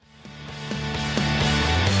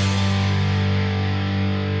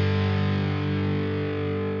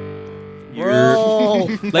Bro.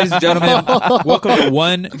 Ladies and gentlemen, welcome to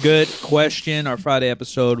One Good Question, our Friday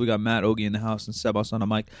episode. We got Matt Ogie in the house and Sebas on the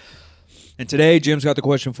mic. And today, Jim's got the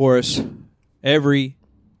question for us. Every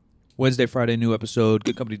Wednesday, Friday, new episode,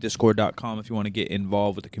 goodcompany.discord.com if you want to get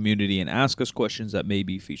involved with the community and ask us questions that may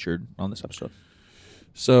be featured on this episode.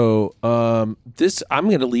 So this, I'm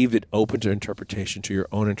going to leave it open to interpretation, to your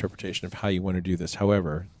own interpretation of how you want to do this.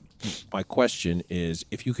 However, my question is,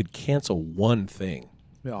 if you could cancel one thing,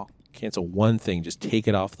 just take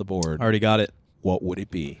it off the board. I already got it. What would it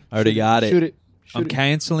be? I already got it. Shoot it. I'm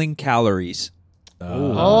canceling calories. Oh.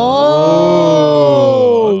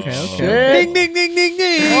 Okay. Ding, ding, ding, ding,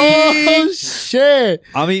 ding. Oh, shit.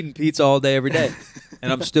 I'm eating pizza all day, every day,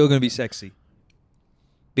 and I'm still going to be sexy.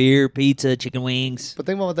 Beer, pizza, chicken wings. But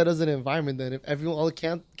think about what that does in the environment then. If everyone, all the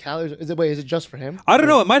calories, is it just for him? I don't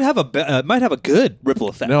know. It might have a good ripple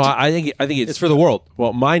effect. No, I think it's for the world.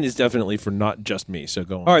 Well, mine is definitely for not just me. So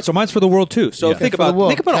go on. All right, so mine's for the world too. So Yeah. think For the about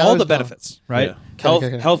world. all Calories the down. benefits, right? Yeah. Health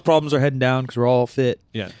Okay. health problems are heading down because we're all fit.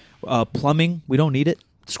 Yeah. Plumbing, we don't need it.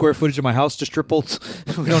 Square footage of my house just tripled.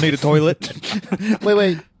 We don't need a toilet.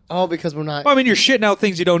 Wait. Oh, because we're not. Well, I mean, you're shitting out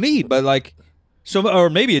things you don't need, but like, so or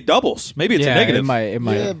maybe it doubles. Maybe it's a negative. It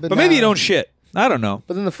might. Yeah, but maybe you don't shit. I don't know.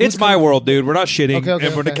 But then the food it's my world, dude. We're not shitting, Okay,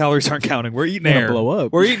 and when the okay. calories aren't counting, we're eating Gonna air. blow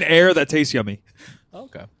up. We're eating air that tastes yummy.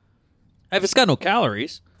 Okay. If it's got no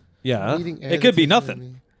calories, Yeah. Eating it could be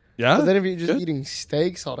nothing. Yeah. But then if you're just Good. eating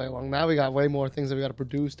steaks all day long, now we got way more things that we got to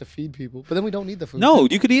produce to feed people. But then we don't need the food. no,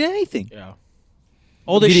 you could eat anything. Yeah.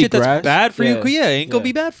 All the You could eat shit that's grass? bad for you, Yeah. ain't gonna Yeah.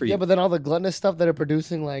 be bad for you. Yeah, but then all the gluttonous stuff that are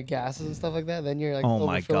producing like gases and stuff like that, then you're like, oh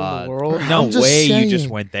my overfilling god! the world. No I'm just way! saying. You just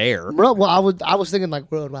went there. Bro, well, I was thinking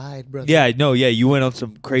like worldwide, bro. Yeah, no, yeah. You went on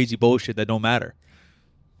some crazy bullshit that don't matter.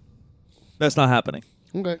 That's not happening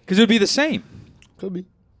Okay. because it would be the same. Could be.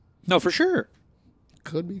 No, for sure.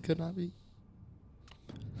 Could be. Could not be.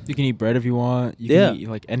 You can eat bread if you want. You Yeah. can eat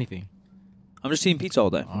like anything. I'm just eating pizza all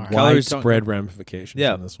day. All right. Calories don't- Widespread ramifications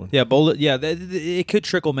Yeah, on this one. yeah, it could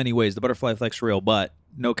trickle many ways. The butterfly effect's real, but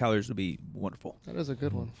no calories would be wonderful. That is a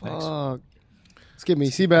good one. Thanks. Fuck. Skip me.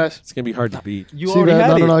 Seabass. It's going to be hard to beat. You already Seabass.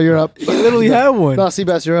 had No, it. no, you're up. You literally had one. No,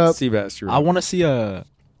 Seabass, you're up. Seabass, you're I want to see how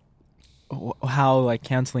like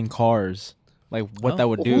canceling cars, like what that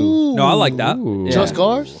would do. Ooh. No, I like that. Ooh. Yeah. Just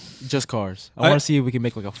cars? Just cars. I I- want to see if we can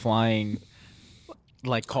make like a flying,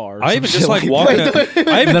 like cars. I some even shit just like that. walking.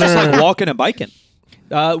 I even No, just no, like no. walking and biking.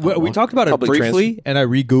 We talked about it Public briefly, transit. and I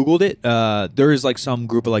re-googled it. There is like some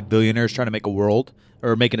group of like billionaires trying to make a world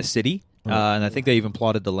or making a city, and I think they even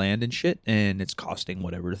plotted the land and shit. And it's costing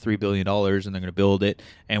whatever $3 billion, and they're going to build it.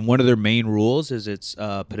 And one of their main rules is it's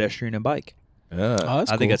pedestrian and bike. Yeah. Oh,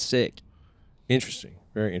 that's I think cool. that's sick, Interesting.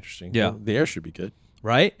 Very interesting. Yeah. Well, the air should be good.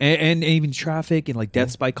 right? And even traffic and like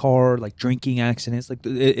deaths by car, like drinking accidents. Like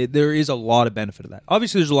there is a lot of benefit of that.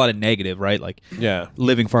 Obviously, there's a lot of negative, right? Like Yeah.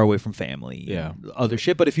 living far away from family, Yeah. and other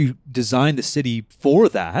shit. But if you design the city for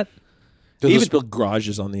that, They'll Even- just build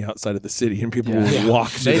garages on the outside of the city, and people Yeah. will Yeah.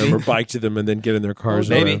 walk to Maybe. them or bike to them, and then get in their cars.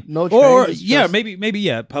 and maybe whatever. No or trains, yeah, just- maybe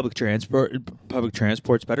yeah. Public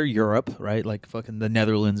transport's better. Europe, right? Like fucking the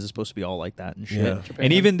Netherlands is supposed to be all like that and shit. Yeah.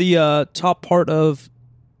 And even the top part of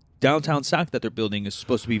downtown Sac that they're building is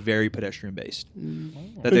supposed to be very pedestrian based.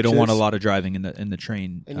 That they don't want a lot of driving in the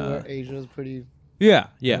train. Anywhere Asia is pretty. Yeah,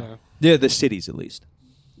 Yeah. the cities at least.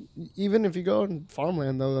 Even if you go in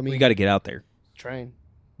farmland, though, I mean, We got to get out there. train.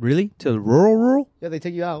 Really? To rural? Yeah, they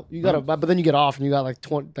take you out. You gotta, but then you get off and you got like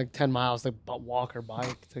 10 miles, like walk or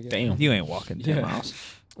bike to get. Damn. You ain't walking 10 Yeah. miles.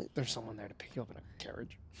 There's someone there to pick you up in a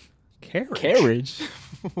carriage. Carriage.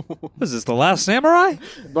 What is this, the last samurai?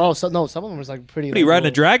 Bro, some of them was like pretty. What, are you riding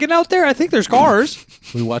a dragon out there? I think there's cars.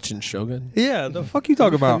 We watching Shogun? Yeah, the fuck you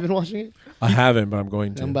talking Have about? you been watching it? I haven't, but I'm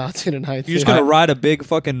going to. I'm about to tonight. You're just going to ride a big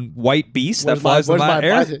fucking white beast that flies in the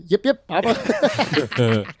air? bicycle? Yep,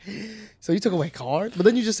 Papa. So you took away cars, but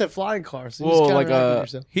then you just said flying cars. So you Well, just like, counteracted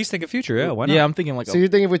yourself. He's thinking future, yeah, why not? Yeah, I'm thinking like So you're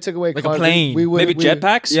thinking if we took away like a cars, plane. we would Maybe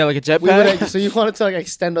jetpacks? yeah, like a We would, jetpack. so you wanted to like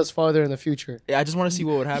extend us farther in the future. Yeah, I just want to see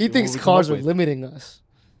what would happen. He thinks what we come cars up are with. limiting us.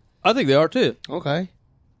 I think they are too. Okay.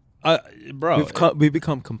 Bro, We've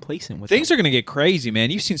become complacent with things them. are going to get crazy,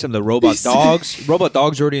 man. You've seen some of the robot dogs. Robot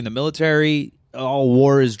dogs already in the military. All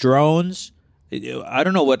war is drones. I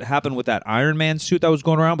don't know what happened with that Iron Man suit that was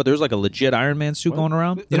going around, but there was like a legit Iron Man suit going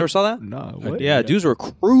around. You never saw that? No, what? Yeah, dudes were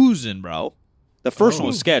cruising, bro. The first one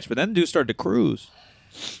was sketch, but then dudes started to cruise.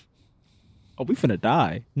 Oh, we finna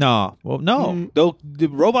die. No, well, no. The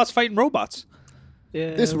robots fighting robots.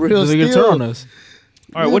 Yeah, This real they're gonna steel. turn on us.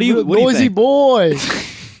 All right, what do you Noisy think? boy.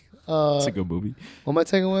 It's a good movie. What am I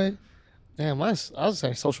taking away? Damn, I was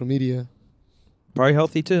saying social media. Probably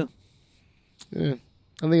healthy too. Yeah.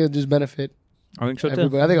 I think it'll just benefit I think so too.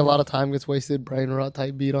 Everybody, I think a lot of time gets wasted. Brain rot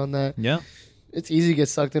type beat on that. Yeah. It's easy to get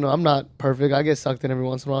sucked in. I'm not perfect. I get sucked in every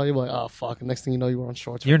once in a while. You're like, oh fuck. And next thing you know, you were on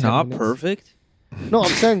shorts. For You're 10 not minutes. perfect? No, I'm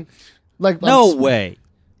saying, like, No way.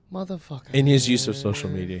 motherfucker. In his use of social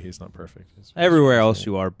media, he's not perfect. Everywhere else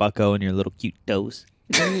you are, bucko, and your little cute toes.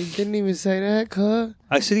 Didn't even say that, cuz.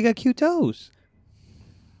 I said you got cute toes.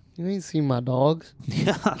 You ain't seen my dogs.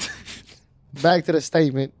 Yeah. Back to the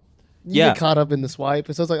statement. You Yeah. get caught up in the swipe.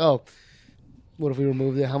 And so it's like, oh, what if we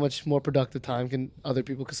removed it? How much more productive time can other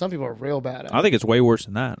people? Because some people are real bad at it. I think it's way worse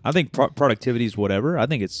than that. I think productivity is whatever. I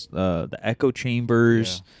think it's the echo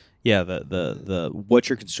chambers. Yeah, the what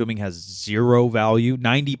you're consuming has zero value.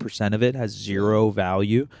 90% of it has zero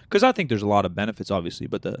value. Because I think there's a lot of benefits, obviously,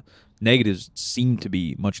 but the negatives seem to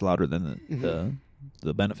be much louder than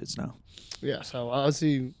the benefits now. Yeah, so I'll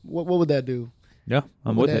see. What would that do? Yeah,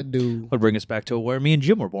 I'm What with would it. that do? Would bring us back to where me and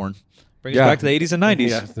Jim were born. Bring us Yeah. back to the 80s and 90s.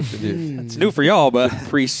 Yeah, It's new for y'all, but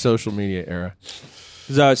pre-social media era.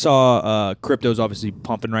 'cause I saw crypto's obviously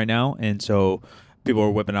pumping right now, and so people are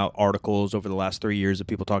whipping out articles over the last 3 years of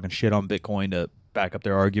people talking shit on Bitcoin to back up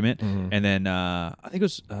their argument. And then I think it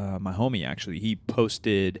was my homie actually. He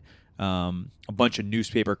posted a bunch of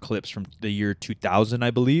newspaper clips from the year 2000, I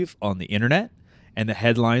believe, on the internet, and the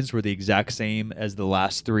headlines were the exact same as the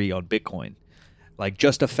last three on Bitcoin. Like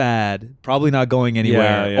just a fad, probably not going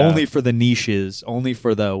anywhere, Yeah. only for the niches, only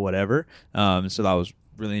for the whatever. So that was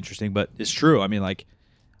really interesting, but it's true. I mean, like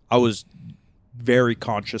I was very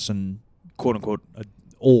conscious and quote unquote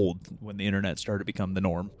old when the internet started to become the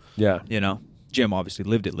norm. Yeah, You know, Jim obviously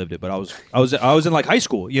lived it, but I was in like high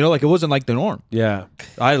school. You know, like it wasn't like the norm. yeah,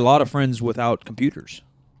 I had a lot of friends without computers.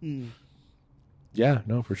 yeah.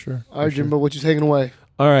 No, for sure. All right, Jimbo, what you taking away?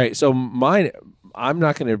 All right, so mine. I'm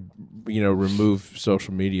not going to, remove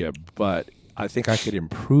social media, but I think I could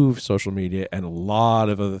improve social media and a lot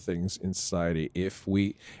of other things in society if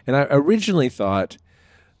we. And I originally thought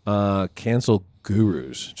cancel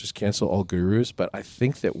gurus, just cancel all gurus. But I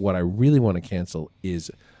think that what I really want to cancel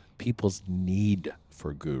is people's need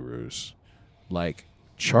for gurus. Like,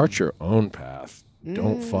 chart your own path.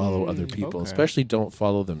 Don't follow other people, especially don't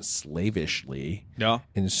follow them slavishly. Yeah.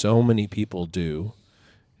 And so many people do.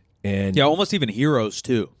 And Yeah, almost even heroes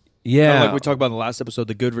too. yeah, Kinda like we talked about in the last episode,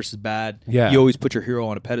 the good versus bad. Yeah. You always put your hero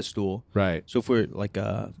on a pedestal. right. So if we're like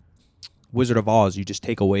Wizard of Oz, you just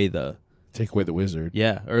take away the Take away the wizard.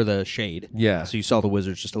 or the shade. Yeah. So you saw the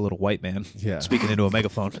wizard's just a little white man speaking into a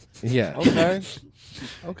megaphone. Yeah. Okay.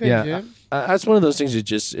 Okay, Yeah. Jim. That's one of those things that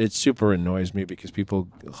it super annoys me because people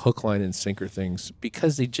hook, line, and sinker things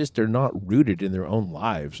because they're not rooted in their own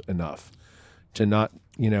lives enough to not,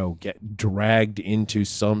 get dragged into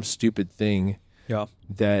some stupid thing Yeah.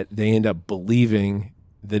 that they end up believing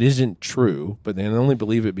that isn't true, but they only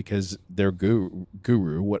believe it because they're guru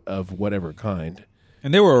of whatever kind.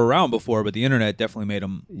 And they were around before, but the internet definitely made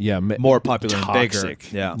them Yeah. more popular toxic. and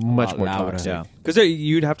bigger. Yeah. Much more louder. toxic. Yeah. Because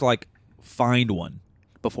you'd have to like find one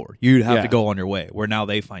before. You'd have Yeah. to go on your way, where now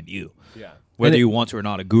they find you. Yeah. Whether And you want to or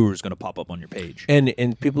not, a guru is going to pop up on your page. And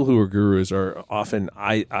people who are gurus are often,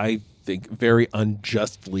 I think, very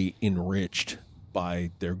unjustly enriched by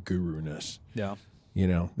their guru-ness. Yeah.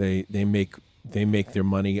 They make their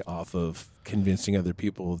money off of convincing other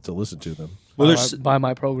people to listen to them. Well, there's Buy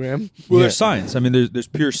my program. there's science. I mean, there's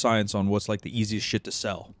pure science on what's like the easiest shit to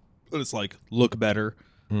sell. But it's like look better,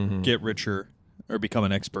 get richer, or become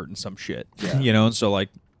an expert in some shit. And so like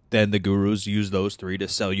then the gurus use those three to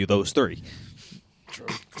sell you those three. True.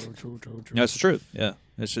 That's the truth. Yeah,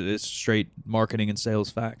 it's straight marketing and sales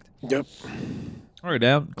fact. Yep. All right,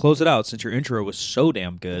 Dan, close it out since your intro was so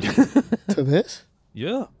damn good. To this?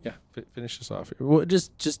 Yeah. Yeah. Finish this off. Well,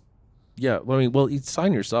 yeah. You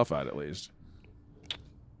sign yourself out at least.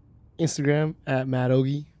 Instagram at Matt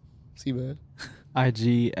Ogie. See, bud.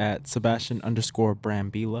 IG at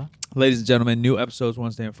Sebastian_Brambila. Ladies and gentlemen, new episodes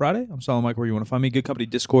Wednesday and Friday. I'm Solid Mike, where you want to find me. Good Company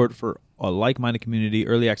Discord for a like-minded community,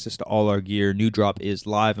 early access to all our gear. New drop is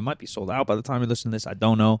live. It might be sold out by the time you listen to this. I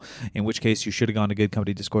don't know. In which case, you should have gone to Good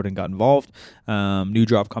Company Discord and got involved. New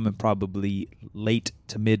drop coming probably late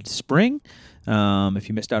to mid-spring. If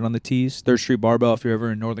you missed out on the teas, 3rd Street Barbell. If you're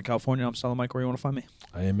ever in Northern California, I'm Solid Mike, where you want to find me.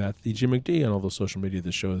 I am at the Jim McD on all those social media.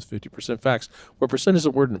 This show is 50% Facts, where percent is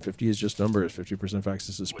a word and 50 is just numbers. 50% Facts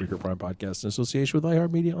is a Spreaker Prime podcast in association with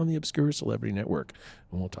iHeartMedia on the Obscure Celebrity Network.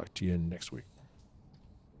 And we'll talk to you next week.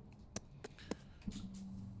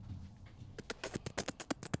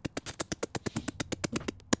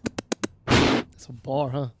 It's a bar,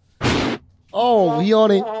 huh? Oh, we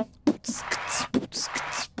on it.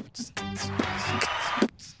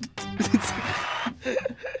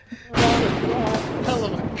 That Oh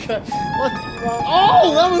my god! What?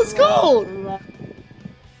 Oh, that was cold.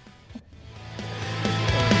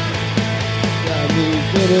 Got me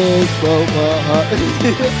finished, broke my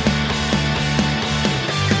heart.